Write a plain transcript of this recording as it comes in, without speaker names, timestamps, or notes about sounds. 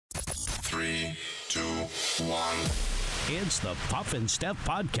It's the Puff and Steph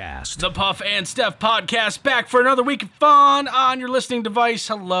Podcast. The Puff and Steph Podcast, back for another week of fun on your listening device.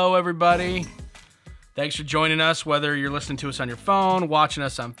 Hello, everybody. Thanks for joining us, whether you're listening to us on your phone, watching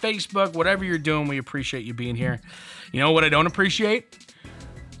us on Facebook, whatever you're doing, we appreciate you being here. You know what I don't appreciate?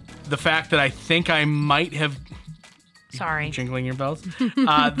 The fact that I think I might have... Sorry. Jingling your bells.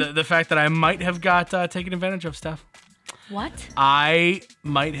 The fact that I might have got taken advantage of, Steph. What? I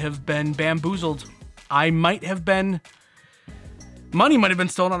might have been bamboozled. I might have been... Money might have been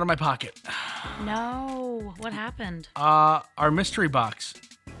stolen out of my pocket. No. What happened? Our mystery box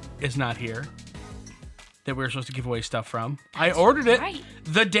is not here that we were supposed to give away stuff from. I ordered it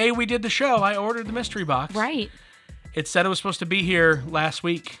the day we did the show. I ordered the mystery box. Right. It said it was supposed to be here last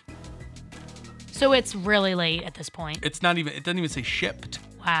week. So it's really late at this point. It's not even. It doesn't even say shipped.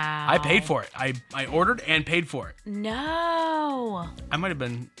 Wow. I paid for it. I ordered and paid for it. No. I might have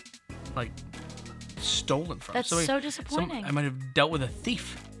been stolen from. That's so disappointing. I might have dealt with a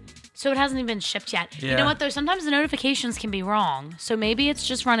thief. So it hasn't even been shipped yet. Yeah. You know what, though? Sometimes the notifications can be wrong. So maybe it's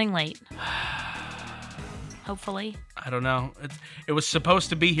just running late. Hopefully. I don't know. It was supposed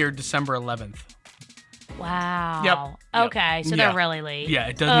to be here December 11th. Wow. Yep. Okay, so they're really late. Yeah,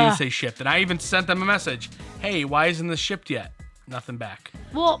 it doesn't even say shipped. And I even sent them a message. Hey, why isn't this shipped yet? Nothing back.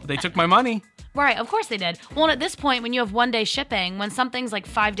 Well, they took my money. Right, of course they did. Well, and at this point, when you have 1 day shipping, when something's like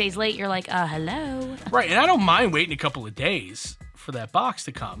 5 days late, you're like, hello. Right, and I don't mind waiting a couple of days for that box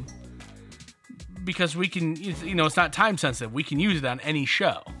to come. Because we can, it's not time sensitive. We can use it on any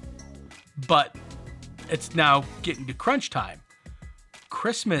show. But it's now getting to crunch time.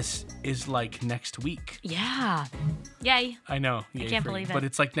 Christmas is like next week. Yeah. Yay. I know. I can't believe it. But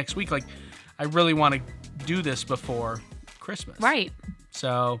it's like next week. Like, I really want to do this before Christmas. Right.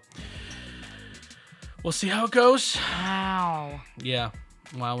 So, we'll see how it goes. Wow. Yeah.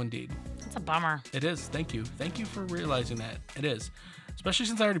 Wow, indeed. That's a bummer. It is. Thank you. Thank you for realizing that. It is. Especially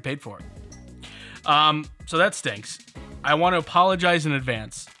since I already paid for it. So that stinks. I want to apologize in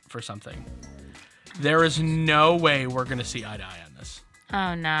advance for something. There is no way we're going to see eye to eye on this.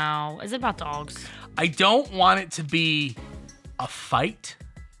 Oh, no. Is it about dogs? I don't want it to be a fight.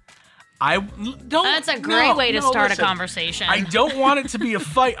 That's a great way to start a conversation. I don't want it to be a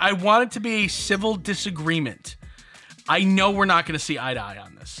fight. I want it to be a civil disagreement. I know we're not going to see eye to eye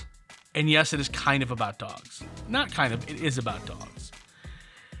on this. And yes, it is kind of about dogs. Not kind of, it is about dogs.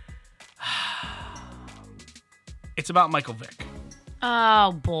 It's about Michael Vick.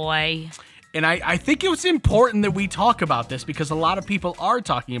 Oh, boy. And I think it was important that we talk about this because a lot of people are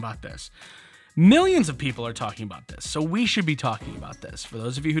talking about this. Millions of people are talking about this. So we should be talking about this. For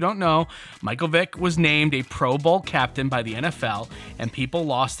those of you who don't know, Michael Vick was named a Pro Bowl captain by the NFL, and people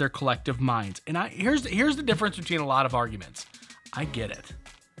lost their collective minds. And here's the difference between a lot of arguments. I get it.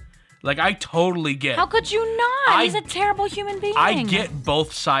 Like, I totally get it. How could you not? He's a terrible human being. I get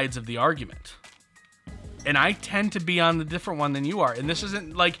both sides of the argument. And I tend to be on the different one than you are. And this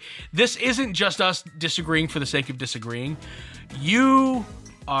isn't just us disagreeing for the sake of disagreeing. You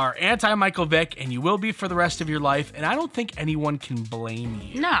are anti-Michael Vick, and you will be for the rest of your life. And I don't think anyone can blame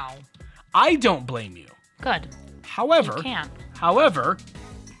you. No. I don't blame you. Good. However, you can't.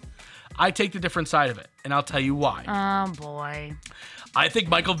 I take the different side of it, and I'll tell you why. Oh, boy. I think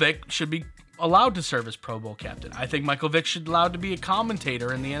Michael Vick should be allowed to serve as Pro Bowl captain. I think Michael Vick should be allowed to be a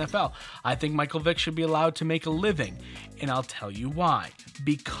commentator in the NFL. I think Michael Vick should be allowed to make a living. And I'll tell you why.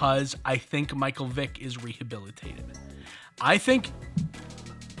 Because I think Michael Vick is rehabilitated. I think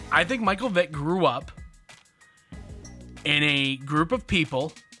Michael Vick grew up in a group of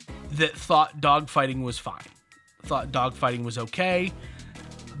people that thought dogfighting was fine. Thought dogfighting was okay.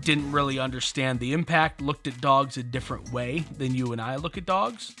 Didn't really understand the impact. Looked at dogs a different way than you and I look at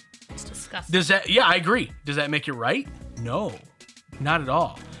dogs. It's disgusting. Yeah, I agree. Does that make it right? No, not at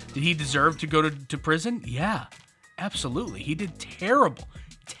all. Did he deserve to go to prison? Yeah, absolutely. He did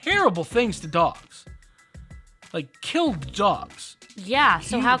terrible things to dogs. Like, killed dogs. Yeah,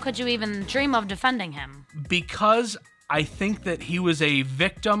 so how could you even dream of defending him? Because I think that he was a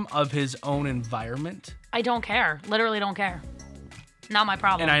victim of his own environment. I don't care. Literally don't care. Not my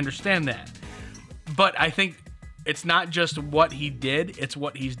problem. And I understand that. But I think it's not just what he did, it's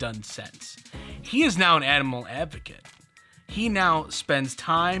what he's done since. He is now an animal advocate. He now spends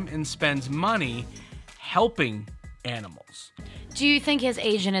time and spends money helping animals. Do you think his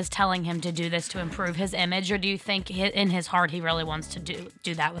agent is telling him to do this to improve his image, or do you think in his heart he really wants to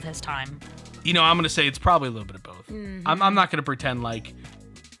do that with his time? I'm going to say it's probably a little bit of both. Mm-hmm. I'm not going to pretend like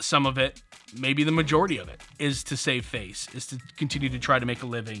some of it, maybe the majority of it, is to save face, is to continue to try to make a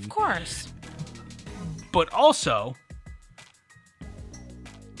living. Of course. But also,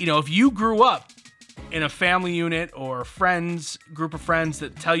 if you grew up in a family unit or group of friends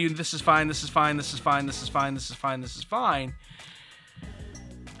that tell you this is fine, this is fine, this is fine, this is fine, this is fine, this is fine,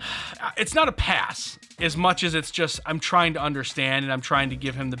 it's not a pass as much as it's just I'm trying to understand and I'm trying to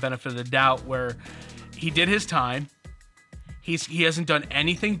give him the benefit of the doubt where he did his time. He hasn't done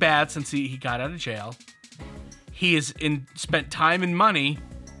anything bad since he got out of jail. He has spent time and money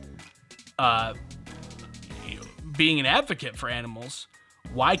being an advocate for animals.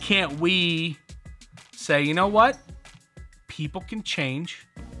 Why can't we say, you know what? People can change.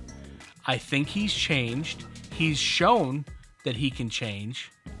 I think he's changed. He's shown that he can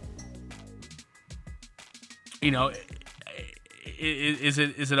change. You know, is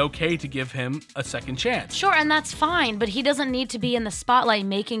it okay to give him a second chance? Sure, and that's fine, but he doesn't need to be in the spotlight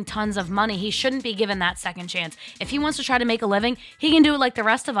making tons of money. He shouldn't be given that second chance. If he wants to try to make a living, he can do it like the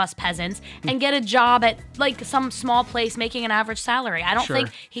rest of us peasants and get a job at like some small place making an average salary. I don't think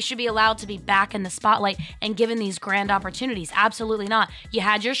he should be allowed to be back in the spotlight and given these grand opportunities. Absolutely not. You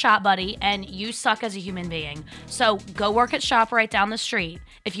had your shot, buddy, and you suck as a human being. So go work at ShopRite down the street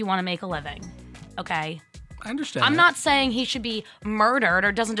if you want to make a living. Okay? I understand. I'm not saying he should be murdered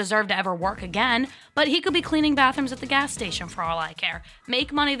or doesn't deserve to ever work again, but he could be cleaning bathrooms at the gas station for all I care.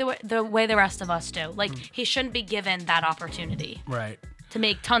 Make money the way the rest of us do. Like, he shouldn't be given that opportunity. Right. To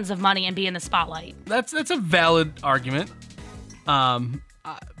make tons of money and be in the spotlight. That's a valid argument. My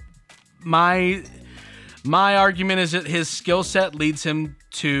argument is that his skill set leads him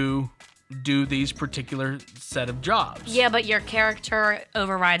to do these particular set of jobs. Yeah, but your character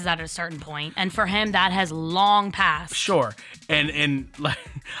overrides that at a certain point, and for him that has long passed. Sure. And like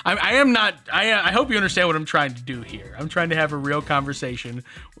I hope you understand what I'm trying to do here. I'm trying to have a real conversation,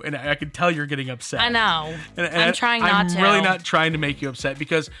 and I can tell you're getting upset. I know. And I'm trying not to. I'm really not trying to make you upset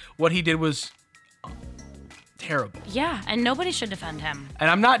because what he did was terrible. Yeah, and nobody should defend him. And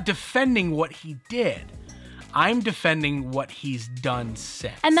I'm not defending what he did. I'm defending what he's done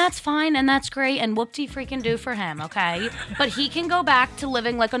since. And that's fine, and that's great, and whoop-de freaking do for him, okay? But he can go back to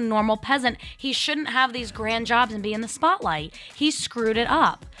living like a normal peasant. He shouldn't have these grand jobs and be in the spotlight. He screwed it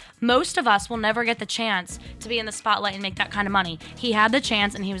up. Most of us will never get the chance to be in the spotlight and make that kind of money. He had the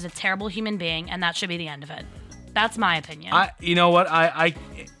chance, and he was a terrible human being, and that should be the end of it. That's my opinion. You know what?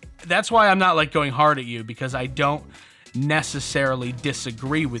 That's why I'm not like going hard at you, because I don't necessarily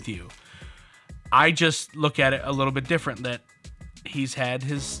disagree with you. I just look at it a little bit different, that he's had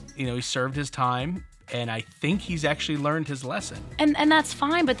his, he served his time, and I think he's actually learned his lesson. And that's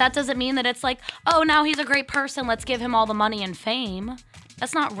fine, but that doesn't mean that it's like, oh, now he's a great person, let's give him all the money and fame.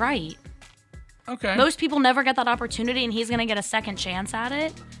 That's not right. Okay. Most people never get that opportunity, and he's going to get a second chance at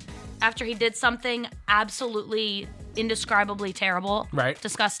it after he did something absolutely indescribably terrible. Right.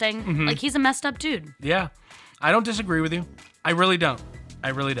 Disgusting. Mm-hmm. Like, he's a messed up dude. Yeah. I don't disagree with you. I really don't.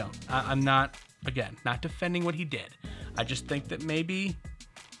 I'm not... Again, not defending what he did. I just think that maybe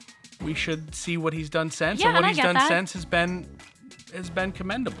we should see what he's done since, and what he's done since has been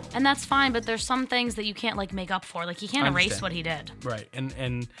commendable. And that's fine, but there's some things that you can't like make up for. Like, you can't erase what he did. Right,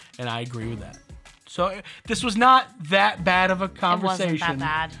 and I agree with that. So this was not that bad of a conversation. It wasn't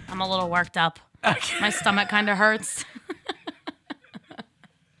that bad. I'm a little worked up. My stomach kind of hurts.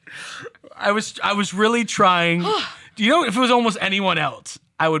 I was really trying. If it was almost anyone else,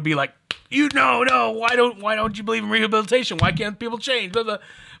 I would be like, no, why don't you believe in rehabilitation? Why can't people change? Blah, blah.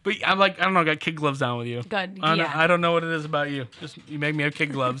 But I'm like, I don't know, I got kid gloves on with you. Good, I don't know what it is about you. Just you make me have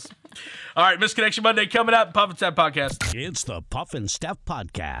kid gloves. All right, Misconnection Monday coming up. Puff and Steph Podcast. It's the Puff and Steph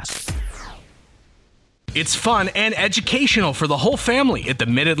Podcast. It's fun and educational for the whole family at the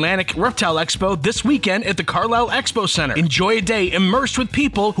Mid-Atlantic Reptile Expo this weekend at the Carlisle Expo Center. Enjoy a day immersed with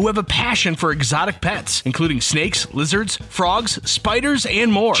people who have a passion for exotic pets, including snakes, lizards, frogs, spiders,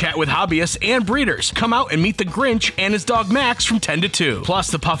 and more. Chat with hobbyists and breeders. Come out and meet the Grinch and his dog Max from 10 to 2. Plus,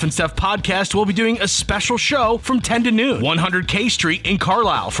 the Puff and Steph Podcast will be doing a special show from 10 to noon. 100 K Street in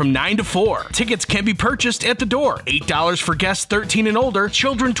Carlisle from 9 to 4. Tickets can be purchased at the door. $8 for guests 13 and older.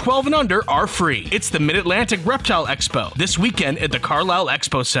 Children 12 and under are free. It's the Mid-Atlantic Reptile Expo this weekend at the Carlisle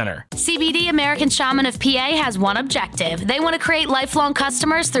Expo Center. CBD American Shaman of PA has one objective. They want to create lifelong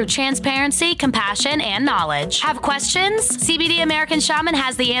customers through transparency, compassion, and knowledge. Have questions? CBD American Shaman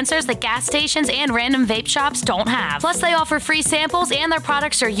has the answers that gas stations and random vape shops don't have. Plus, they offer free samples, and their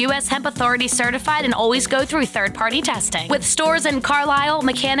products are U.S. Hemp Authority certified and always go through third-party testing. With stores in Carlisle,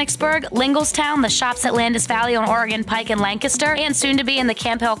 Mechanicsburg, Lingelstown, the shops at Landis Valley on Oregon Pike and Lancaster, and soon to be in the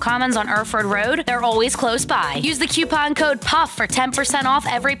Camp Hill Commons on Erford Road, they're always place close by. Use the coupon code PUFF for 10% off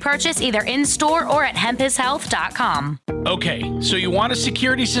every purchase, either in-store or at hempishealth.com. Okay, so you want a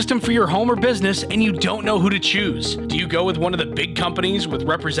security system for your home or business and you don't know who to choose. Do you go with one of the big companies with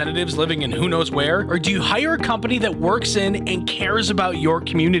representatives living in who knows where? Or do you hire a company that works in and cares about your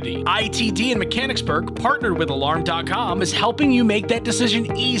community? ITD in Mechanicsburg, partnered with Alarm.com, is helping you make that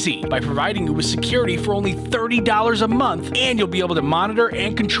decision easy by providing you with security for only $30 a month, and you'll be able to monitor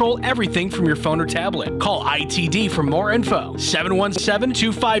and control everything from your phone or tablet. Call ITD for more info,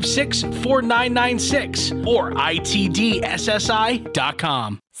 717-256-4996 or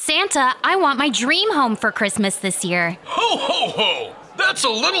ITDSSI.com. Santa, I want my dream home for Christmas this year. Ho, ho, ho! That's a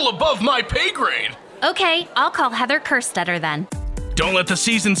little above my pay grade. Okay, I'll call Heather Kerstetter then. Don't let the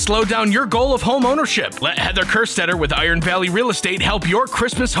season slow down your goal of home ownership. Let Heather Kerstetter with Iron Valley Real Estate help your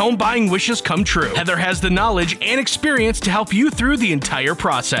Christmas home buying wishes come true. Heather has the knowledge and experience to help you through the entire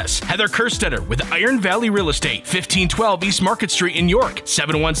process. Heather Kerstetter with Iron Valley Real Estate, 1512 East Market Street in York,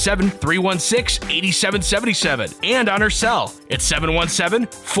 717-316-8777. And on her cell at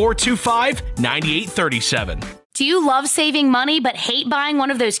 717-425-9837. Do you love saving money but hate buying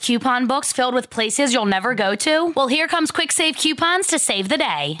one of those coupon books filled with places you'll never go to? Well, here comes Quick Save Coupons to save the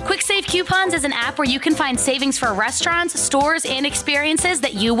day. Quick Save Coupons is an app where you can find savings for restaurants, stores, and experiences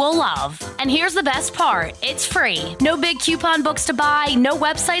that you will love. And here's the best part. It's free. No big coupon books to buy, no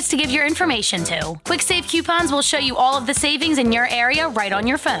websites to give your information to. Quick Save Coupons will show you all of the savings in your area right on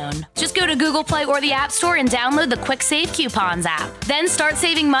your phone. Just go to Google Play or the App Store and download the Quick Save Coupons app. Then start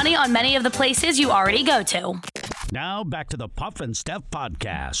saving money on many of the places you already go to. Now back to the Puff and Steph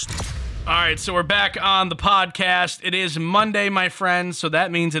podcast. All right, so we're back on the podcast. It is Monday, my friends, so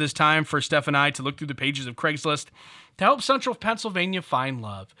that means it is time for Steph and I to look through the pages of Craigslist to help Central Pennsylvania find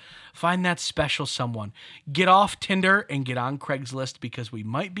love. Find that special someone. Get off Tinder and get on Craigslist because we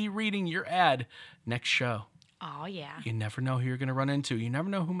might be reading your ad next show. Oh, yeah. You never know who you're going to run into. You never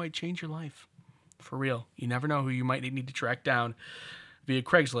know who might change your life. For real. You never know who you might need to track down via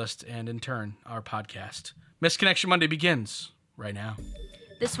Craigslist and, in turn, our podcast. Misconnection Monday begins right now.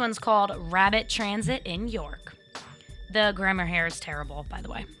 This one's called Rabbit Transit in York. The grammar here is terrible, by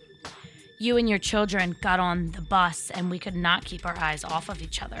the way. You and your children got on the bus and we could not keep our eyes off of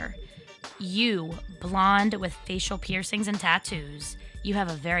each other. You, blonde with facial piercings and tattoos. You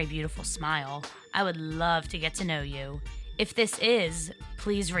have a very beautiful smile. I would love to get to know you. If this is,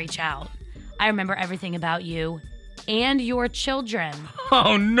 please reach out. I remember everything about you and your children.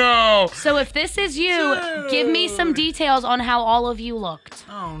 Oh, no. So if this is you, give me some details on how all of you looked.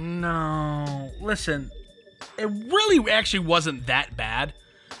 Oh, no. Listen, it really actually wasn't that bad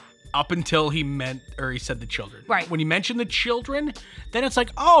up until he said the children. Right. When he mentioned the children, then it's like,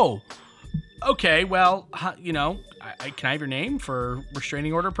 oh, okay, well, you know, can I have your name for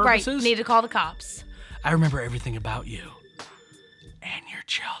restraining order purposes? Right, need to call the cops. I remember everything about you and your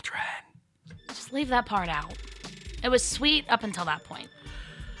children. Just leave that part out. It was sweet up until that point.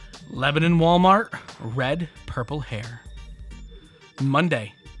 Lebanon Walmart, red, purple hair.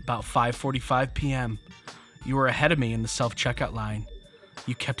 Monday, about 5:45 p.m. You were ahead of me in the self-checkout line.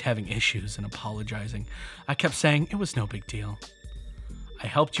 You kept having issues and apologizing. I kept saying it was no big deal. I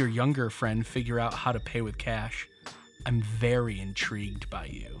helped your younger friend figure out how to pay with cash. I'm very intrigued by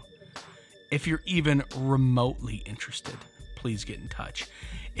you. If you're even remotely interested, please get in touch.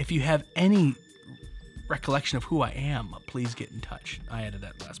 If you have any recollection of who I am, please get in touch. I added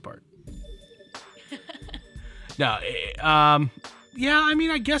that last part. No, yeah, I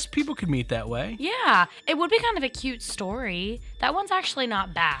mean, I guess people could meet that way. Yeah, it would be kind of a cute story. That one's actually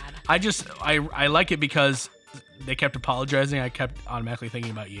not bad. I like it because they kept apologizing. I kept automatically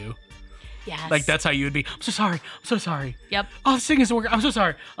thinking about you. Yes. Like, that's how you would be. I'm so sorry. I'm so sorry. Yep. Oh, this thing isn't working. I'm so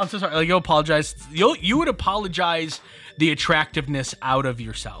sorry. I'm so sorry. Like, you'll apologize. You would apologize the attractiveness out of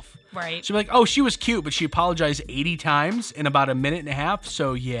yourself. Right. She'd be like, oh, she was cute, but she apologized 80 times in about a minute and a half.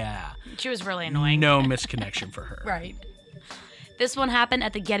 So, yeah. She was really annoying. No misconnection for her. Right. This one happened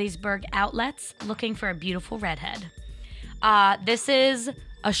at the Gettysburg Outlets, looking for a beautiful redhead. This is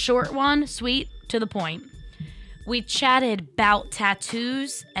a short one, sweet, to the point. We chatted about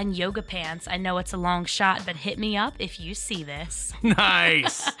tattoos and yoga pants. I know it's a long shot, but hit me up if you see this.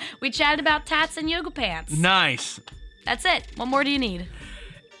 Nice. We chatted about tats and yoga pants. Nice. That's it. What more do you need?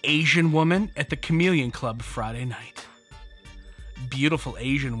 Asian woman at the Chameleon Club Friday night. Beautiful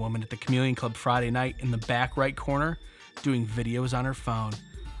Asian woman at the Chameleon Club Friday night in the back right corner doing videos on her phone.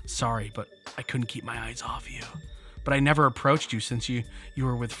 Sorry, but I couldn't keep my eyes off you. But I never approached you since you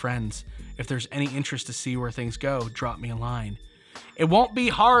were with friends. If there's any interest to see where things go, drop me a line. it won't be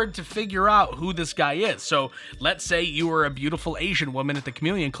hard to figure out who this guy is. So let's say you were a beautiful Asian woman at the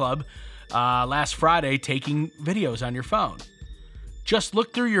Chameleon Club last Friday taking videos on your phone. Just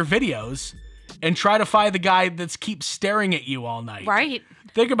look through your videos and try to find the guy that's keeps staring at you all night. Right.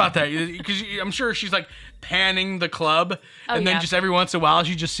 Think about that, because I'm sure she's like panning the club, and then just every once in a while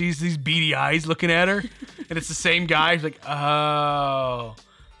she just sees these beady eyes looking at her, and it's the same guy. She's like, oh,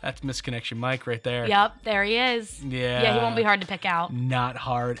 that's Misconnection Mike right there. Yep, there he is. Yeah, he won't be hard to pick out. Not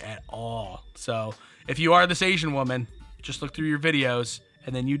hard at all. So if you are this Asian woman, just look through your videos,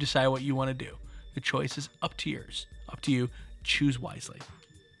 and then you decide what you want to do. The choice is up to yours. Up to you. Choose wisely.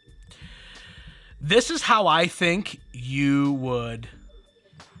 This is how I think you would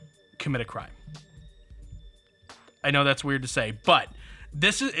commit a crime. I know that's weird to say, but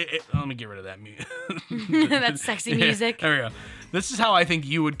this is let me get rid of that music. That's sexy music. There we go. This is how I think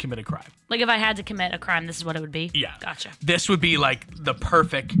you would commit a crime. Like if I had to commit a crime, this is what it would be? Yeah. Gotcha. This would be like the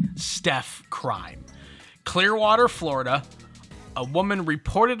perfect Steph crime. Clearwater, Florida. A woman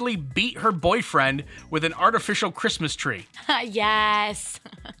reportedly beat her boyfriend with an artificial Christmas tree. Yes.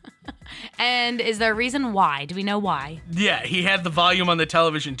 And is there a reason why? Do we know why? Yeah, he had the volume on the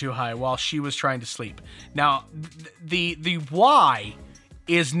television too high while she was trying to sleep. Now, the why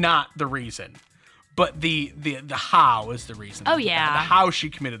is not the reason, but the how is the reason. Oh, yeah. The how she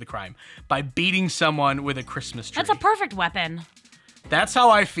committed the crime, by beating someone with a Christmas tree. That's a perfect weapon. That's how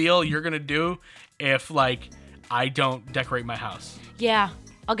I feel you're going to do if, like, I don't decorate my house. Yeah.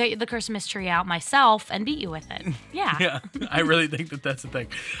 I'll get you the Christmas tree out myself and beat you with it. Yeah. Yeah, I really think that's the thing.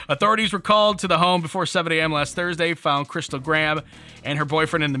 Authorities were called to the home before 7 a.m. last Thursday, found Crystal Graham and her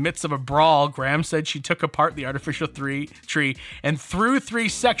boyfriend in the midst of a brawl. Graham said she took apart the artificial tree and threw 3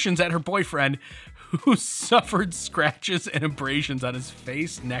 sections at her boyfriend, who suffered scratches and abrasions on his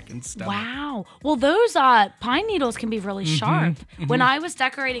face, neck, and stomach. Wow. Well, those pine needles can be really sharp. When I was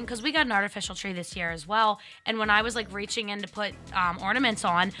decorating, because we got an artificial tree this year as well, and when I was like reaching in to put ornaments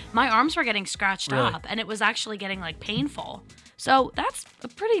on, my arms were getting scratched up, and it was actually getting like painful. So that's a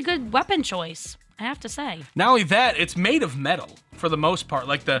pretty good weapon choice, I have to say. Not only that, it's made of metal for the most part.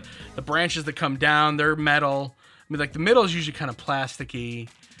 Like the branches that come down, they're metal. I mean, like the middle is usually kind of plasticky.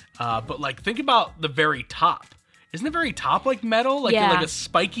 But like, think about the very top. Isn't the very top like metal? Like like a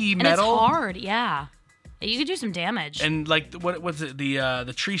spiky metal. And it's hard, yeah. You could do some damage. And like, what was it?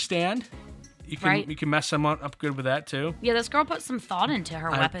 The tree stand. You can mess someone up good with that too. Yeah, this girl put some thought into her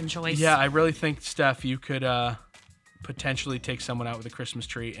weapon choice. Yeah, I really think, Steph, you could potentially take someone out with a Christmas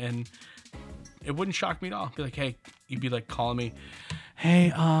tree, and it wouldn't shock me at all. Be like, hey, you'd be like calling me,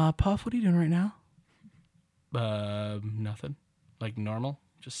 hey, Puff, what are you doing right now? Nothing. Like normal.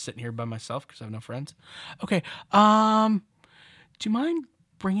 Just sitting here by myself because I have no friends. Okay. Do you mind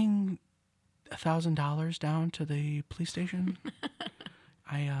bringing $1,000 down to the police station?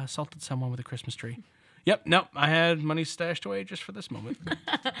 I assaulted someone with a Christmas tree. Yep. Nope. I had money stashed away just for this moment.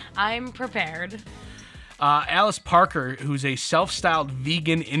 I'm prepared. Alice Parker, who's a self-styled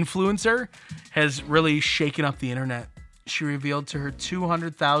vegan influencer, has really shaken up the internet. She revealed to her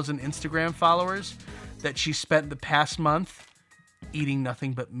 200,000 Instagram followers that she spent the past month eating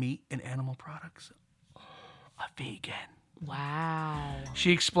nothing but meat and animal products. A vegan. Wow.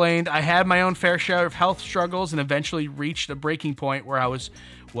 She explained, I had my own fair share of health struggles and eventually reached a breaking point where I was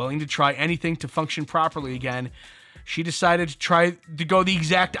willing to try anything to function properly again. She decided to go the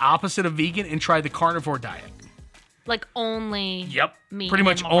exact opposite of vegan and try the carnivore diet. Like only meat. Pretty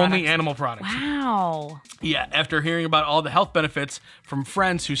much only animal products. Wow. Yeah, after hearing about all the health benefits from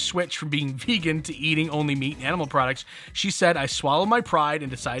friends who switched from being vegan to eating only meat and animal products, she said, I swallowed my pride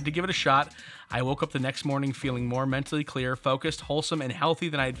and decided to give it a shot. I woke up the next morning feeling more mentally clear, focused, wholesome, and healthy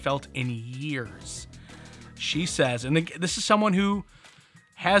than I had felt in years. She says, and this is someone who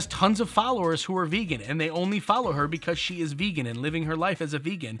has tons of followers who are vegan, and they only follow her because she is vegan and living her life as a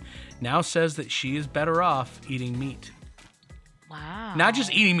vegan, now says that she is better off eating meat. Wow. Not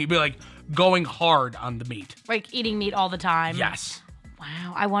just eating meat, but like going hard on the meat. Like eating meat all the time. Yes.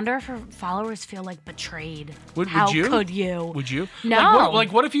 Wow. I wonder if her followers feel like betrayed. Would How you? could you? Would you? No.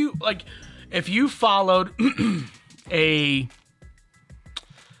 What if you, if you followed a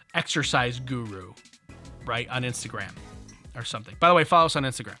exercise guru, right, on Instagram or something. By the way, follow us on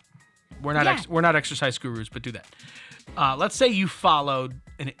Instagram. We're not exercise gurus, but do that. Let's say you followed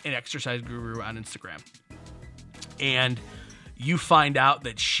an exercise guru on Instagram, and you find out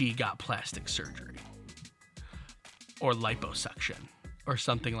that she got plastic surgery or liposuction or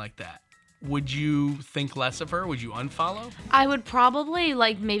something like that. would you think less of her? Would you unfollow? I would probably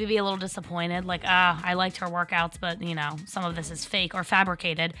maybe be a little disappointed. I liked her workouts, but some of this is fake or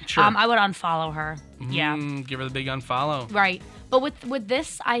fabricated. Sure. I would unfollow her. Yeah. Give her the big unfollow. Right. But with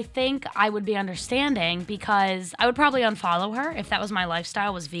this, I think I would be understanding because I would probably unfollow her if that was my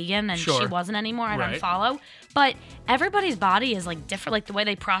lifestyle, was vegan and Sure. she wasn't anymore. I'd Right. unfollow. But everybody's body is different, the way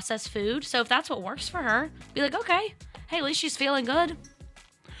they process food. So if that's what works for her, be okay. Hey, at least she's feeling good.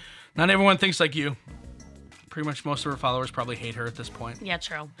 Not everyone thinks like you. Pretty much most of her followers probably hate her at this point. Yeah,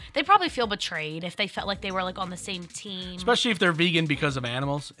 true. They probably feel betrayed if they felt like they were on the same team. Especially if they're vegan because of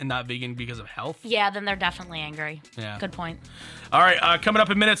animals and not vegan because of health. Yeah, then they're definitely angry. Yeah. Good point. All right, coming up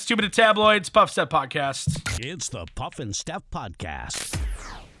in minutes, 2-Minute Tabloids, Puff Steph Podcast. It's the Puff and Steph Podcast.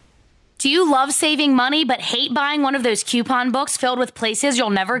 Do you love saving money but hate buying one of those coupon books filled with places you'll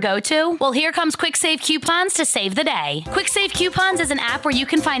never go to? Well, here comes Quick Save Coupons to save the day. Quick Save Coupons is an app where you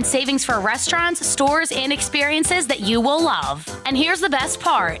can find savings for restaurants, stores, and experiences that you will love. And here's the best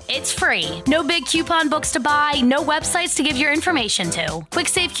part. It's free. No big coupon books to buy, no websites to give your information to. Quick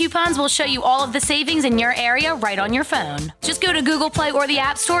Save Coupons will show you all of the savings in your area right on your phone. Just go to Google Play or the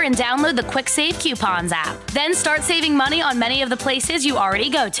App Store and download the Quick Save Coupons app. Then start saving money on many of the places you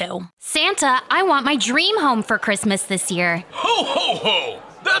already go to. Santa, I want my dream home for Christmas this year. Ho, ho, ho!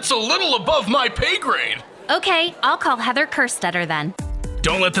 That's a little above my pay grade. Okay, I'll call Heather Kerstetter then.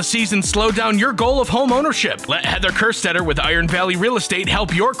 Don't let the season slow down your goal of home ownership. Let Heather Kerstetter with Iron Valley Real Estate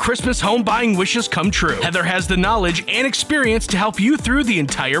help your Christmas home buying wishes come true. Heather has the knowledge and experience to help you through the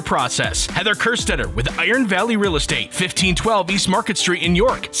entire process. Heather Kerstetter with Iron Valley Real Estate, 1512 East Market Street in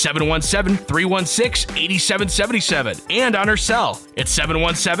York, 717-316-8777. And on her cell at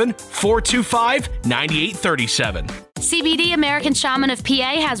 717-425-9837. CBD American Shaman of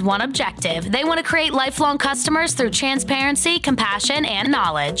PA has one objective. They want to create lifelong customers through transparency, compassion, and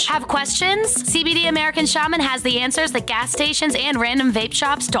knowledge. Have questions? CBD American Shaman has the answers that gas stations and random vape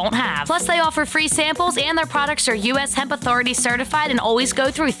shops don't have. Plus, they offer free samples, and their products are U.S. Hemp Authority certified and always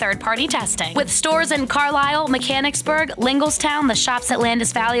go through third-party testing. With stores in Carlisle, Mechanicsburg, Linglestown, the shops at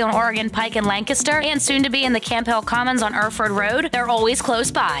Landis Valley on Oregon Pike and Lancaster, and soon to be in the Camp Hill Commons on Erford Road, they're always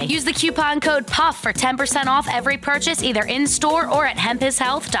close by. Use the coupon code PUFF for 10% off every purchase, either in-store or at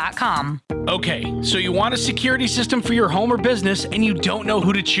hempishealth.com. Okay, so you want a security system for your home or business and you don't know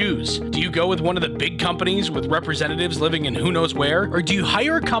who to choose. Do you go with one of the big companies with representatives living in who knows where? Or do you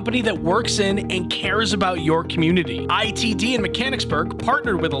hire a company that works in and cares about your community? ITD in Mechanicsburg,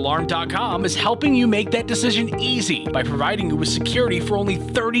 partnered with Alarm.com, is helping you make that decision easy by providing you with security for only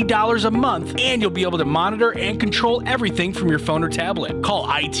 $30 a month, and you'll be able to monitor and control everything from your phone or tablet. Call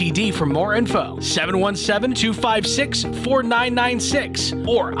ITD for more info, 717-256-4996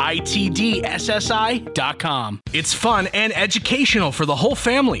 or ITDSSI.com. It's fun and educational for the whole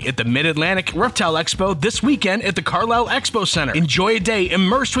family at the Mid-Atlantic Reptile Expo this weekend at the Carlisle Expo Center. Enjoy a day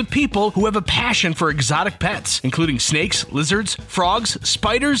immersed with people who have a passion for exotic pets, including snakes, lizards, frogs,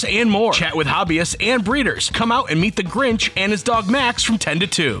 spiders, and more. Chat with hobbyists and breeders. Come out and meet the Grinch and his dog Max from 10 to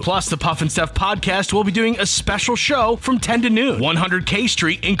 2. Plus, the Puff and Steph podcast will be doing a special show from 10 to noon, 100 K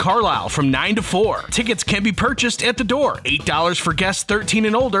Street in Carlisle from 9 to 4. Tickets can be purchased at the door. $8 for guests 13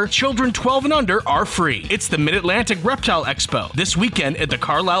 and older. Children 12 and under are free. It's the Mid-Atlantic Reptile Expo this weekend at the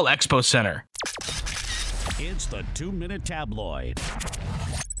Carlisle Expo Center. It's the 2-Minute Tabloid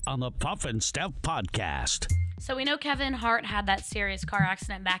on the Puff and Steph Podcast. So we know Kevin Hart had that serious car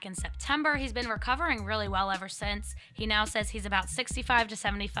accident back in September. He's been recovering really well ever since. He now says he's about 65 to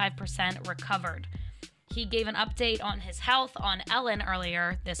 75% recovered. He gave an update on his health on Ellen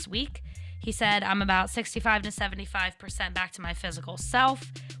earlier this week. He said, I'm about 65 to 75% back to my physical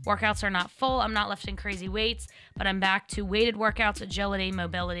self. Workouts are not full. I'm not lifting crazy weights, but I'm back to weighted workouts, agility,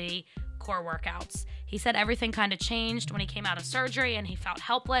 mobility, core workouts. He said everything kind of changed when he came out of surgery and he felt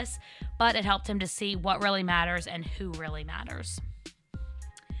helpless, but it helped him to see what really matters and who really matters.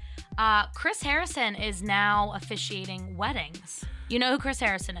 Chris Harrison is now officiating weddings. You know who Chris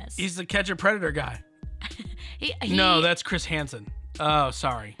Harrison is? He's the Catch a Predator guy. He, No, that's Chris Hansen. Oh,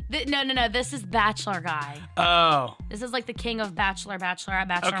 sorry. No. This is Bachelor guy. Oh. This is like the king of Bachelor, Bachelorette,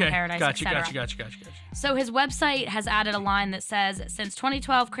 Bachelor in Paradise, Gotcha. etc. So his website has added a line that says, since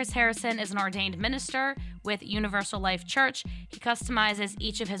 2012, Chris Harrison is an ordained minister with Universal Life Church. He customizes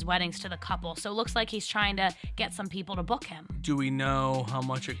each of his weddings to the couple. So it looks like he's trying to get some people to book him. Do we know how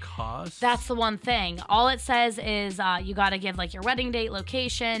much it costs? That's the one thing. All it says is you got to give like your wedding date,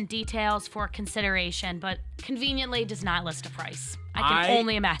 location, details for consideration, but conveniently does not list a price. I can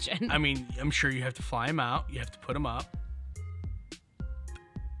only imagine. I mean, I'm sure you have to fly him out. You have to put him up.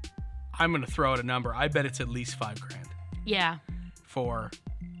 I'm going to throw out a number. I bet it's at least $5,000. Yeah. For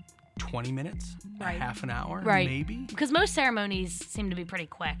 20 minutes, Right. half an hour, Right. maybe. Because most ceremonies seem to be pretty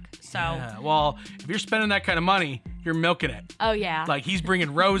quick. So, Yeah. Well, if you're spending that kind of money, you're milking it. oh yeah. Like he's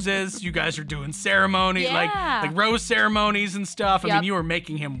bringing roses. You guys are doing ceremony, Yeah. like rose ceremonies and stuff. I Yep. mean, you are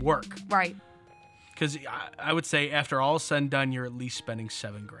making him work. Right. Because I would say after all is said and done, you're at least spending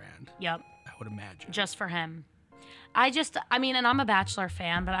 $7,000. Yep. I would imagine. Just for him. I mean, and I'm a Bachelor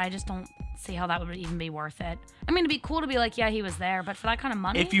fan, but I just don't see how that would even be worth it. I mean, it'd be cool to be like, yeah, he was there, but for that kind of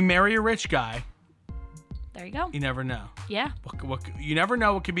money, If you marry a rich guy, there you go. you never know. Yeah, You never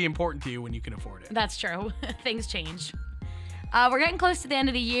know what could be important to you when you can afford it. that's true. Things change. We're getting close to the end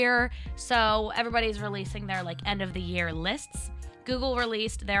of the year, so everybody's releasing their like end of the year lists. Google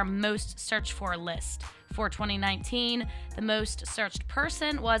released their most searched for list for 2019. The most searched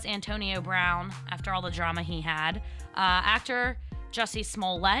person was Antonio Brown after all the drama he had. Actor Jussie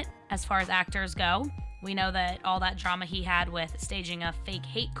Smollett, as far as actors go. We know that all that drama he had with staging a fake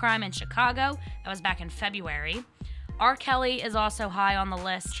hate crime in Chicago, that was back in February. R. Kelly is also high on the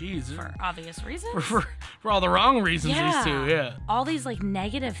list Jeez. for obvious reasons. For all the wrong reasons, these two, yeah. All these like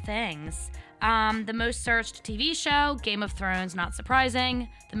negative things. The most searched TV show, Game of Thrones, not surprising.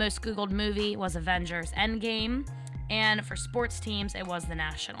 The most Googled movie was Avengers Endgame. And for sports teams, it was the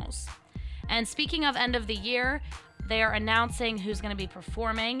Nationals. And speaking of end of the year, they are announcing who's going to be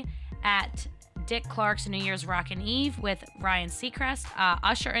performing at Dick Clark's New Year's Rockin' Eve with Ryan Seacrest.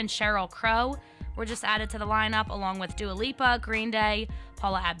 Usher and Sheryl Crow were just added to the lineup, along with Dua Lipa, Green Day,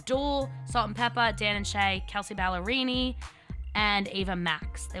 Paula Abdul, Salt and Peppa, Dan and Shay, Kelsey Ballerini, and Ava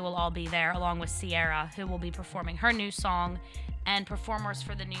Max. They will all be there, along with Sierra, who will be performing her new song, and performers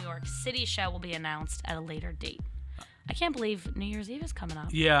for the New York City show will be announced at a later date. I can't believe New Year's Eve is coming up.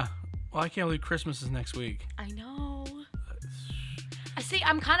 Yeah. Well, I can't believe Christmas is next week. I know. I see,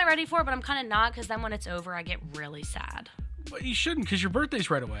 I'm kind of ready for it, but I'm kind of not, because then when it's over, I get really sad. But you shouldn't, because your birthday's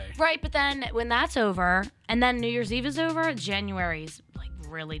right away. Right, but then when that's over, and then New Year's Eve is over, January's like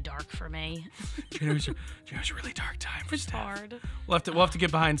really dark for me. January's a really dark time for It's Steph. hard. We'll have to get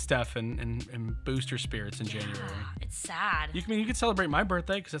behind Steph and boost her spirits in January. It's sad. You can celebrate my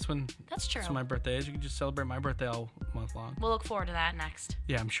birthday, because that's when my birthday is. You can just celebrate my birthday all month long. We'll look forward to that next.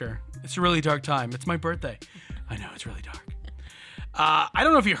 Yeah, I'm sure. It's a really dark time. It's my birthday. I know, it's really dark. I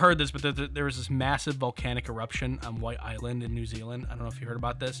don't know if you heard this, but there was this massive volcanic eruption on White Island in New Zealand. I don't know if you heard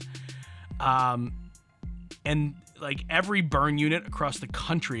about this. And like every burn unit across the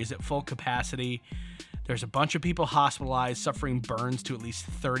country is at full capacity. There's a bunch of people hospitalized, suffering burns to at least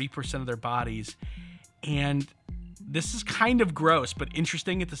 30% of their bodies. And this is kind of gross, but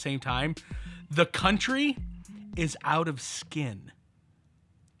interesting at the same time. The country is out of skin.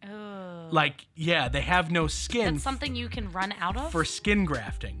 Oh. Like, yeah, they have no skin. That's something you can run out of? For skin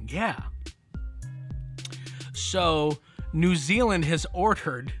grafting, yeah. So, New Zealand has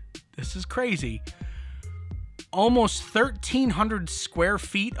ordered, this is crazy, almost 1,300 square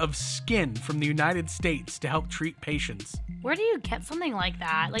feet of skin from the United States to help treat patients. Where do you get something like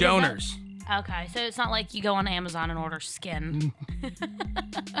that? Like, Donors. Okay, so it's not like you go on Amazon and order skin.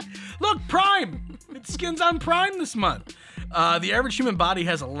 Look, Prime! It's Skin's on Prime this month. The average human body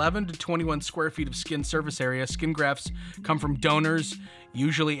has 11 to 21 square feet of skin surface area. Skin grafts come from donors,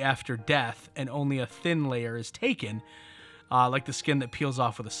 usually after death, and only a thin layer is taken, like the skin that peels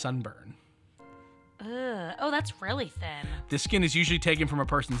off with a sunburn. Ugh. Oh, that's really thin. The skin is usually taken from a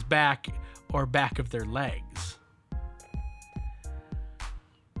person's back or back of their legs.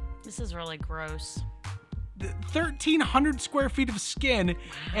 This is really gross. 1,300 square feet of skin,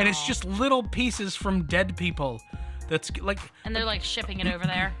 and it's just little pieces from dead people. That's like... And they're like shipping it over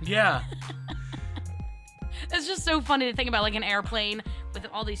there. Yeah. It's just so funny to think about, like an airplane with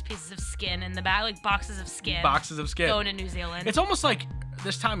all these pieces of skin in the back, like boxes of skin. Boxes of skin. Going to New Zealand. It's almost like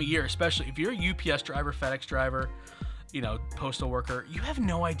this time of year, especially if you're a UPS driver, FedEx driver, postal worker, you have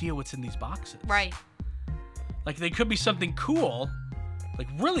no idea what's in these boxes. Right. Like they could be something cool, like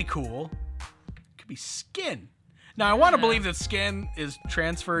really cool. It could be skin. Now I want to believe that skin is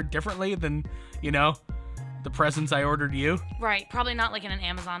transferred differently than, the presents I ordered you. Right. Probably not like in an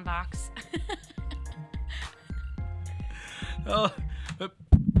Amazon box. Oh,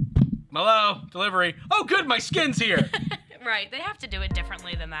 hello, delivery. Oh, good, my skin's here. Right. They have to do it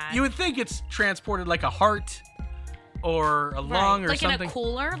differently than that. You would think it's transported like a heart or a lung or like something. in a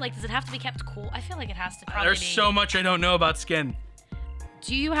cooler? Like, does it have to be kept cool? I feel like it has to probably There's be. so much I don't know about skin.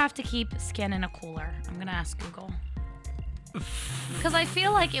 Do you have to keep skin in a cooler? I'm going to ask Google. Because I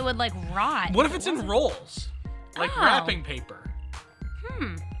feel like it would, like, rot. What if it's in rolls? Like wrapping paper?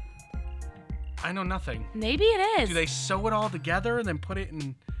 I know nothing. Maybe it is. Do they sew it all together and then put it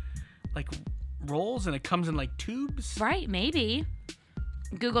in, like, rolls and it comes in, like, tubes? Right, maybe.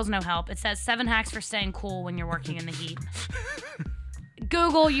 Google's no help. It says 7 hacks for staying cool when you're working in the heat.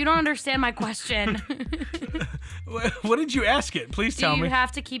 Google, you don't understand my question. What did you ask it? Please tell me. Do you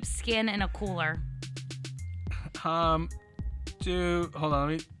have to keep skin in a cooler? Hold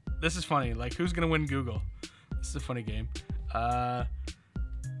on. This is funny. Like, who's gonna win Google? This is a funny game. What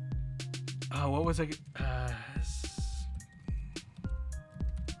was I?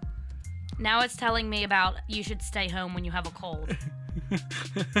 Now it's telling me about you should stay home when you have a cold.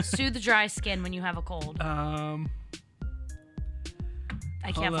 Soothe dry skin when you have a cold.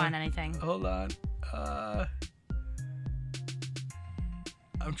 I can't find anything. Hold on.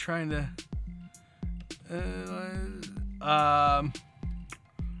 I'm trying to.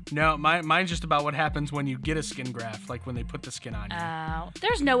 No, mine's just about what happens when you get a skin graft, like when they put the skin on you.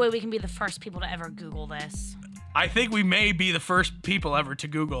 There's no way we can be the first people to ever Google this. I think we may be the first people ever to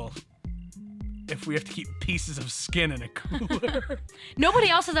Google if we have to keep pieces of skin in a cooler. Nobody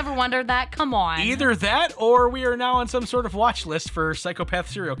else has ever wondered that. Come on. Either that, or we are now on some sort of watch list for psychopath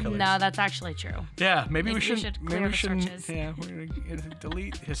serial killers. No, that's actually true. Yeah, maybe we should clear the searches. Yeah, we're gonna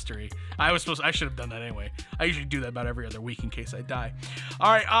delete history. I should have done that anyway. I usually do that about every other week in case I die.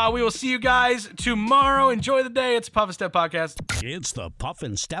 All right, we will see you guys tomorrow. Enjoy the day. It's Puff and Steph Podcast. It's the Puff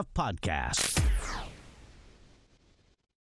and Steph Podcast.